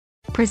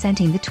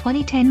Presenting the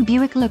 2010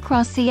 Buick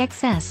LaCrosse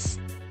CXS.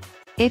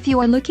 If you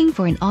are looking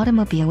for an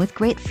automobile with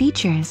great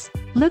features,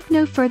 look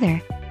no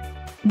further.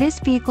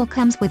 This vehicle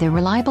comes with a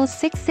reliable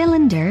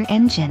 6-cylinder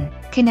engine,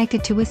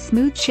 connected to a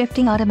smooth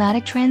shifting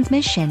automatic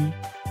transmission.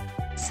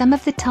 Some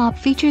of the top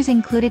features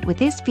included with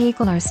this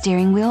vehicle are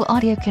steering wheel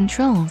audio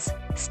controls,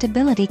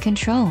 stability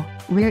control,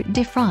 rear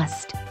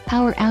defrost,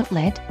 power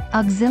outlet,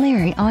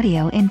 auxiliary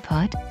audio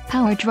input,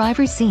 power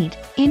driver seat,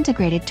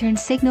 integrated turn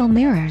signal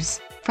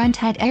mirrors, front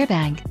head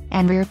airbag,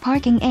 and rear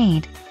parking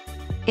aid.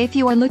 If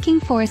you are looking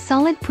for a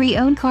solid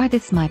pre-owned car,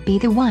 this might be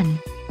the one.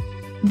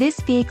 This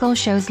vehicle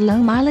shows low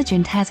mileage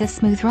and has a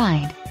smooth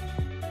ride.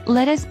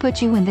 Let us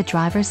put you in the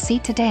driver's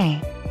seat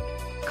today.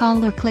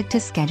 Call or click to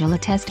schedule a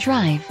test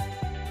drive.